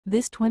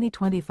This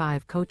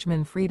 2025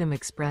 Coachmen Freedom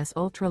Express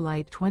Ultra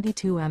Lite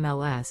 22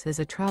 MLS is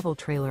a travel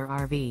trailer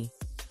RV.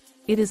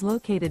 It is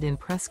located in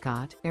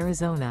Prescott,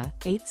 Arizona,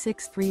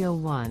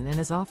 86301 and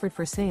is offered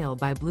for sale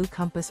by Blue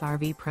Compass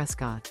RV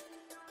Prescott.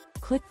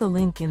 Click the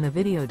link in the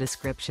video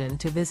description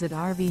to visit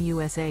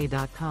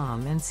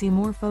RVUSA.com and see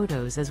more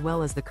photos as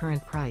well as the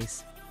current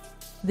price.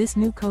 This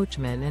new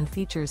Coachmen and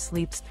features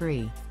Sleeps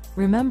 3.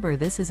 Remember,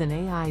 this is an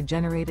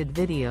AI-generated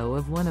video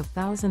of one of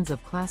thousands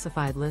of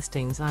classified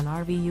listings on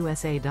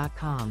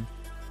RVUSA.com.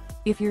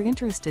 If you're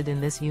interested in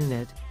this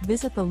unit,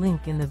 visit the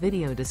link in the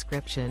video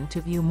description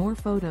to view more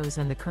photos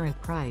and the current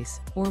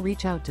price, or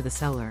reach out to the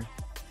seller.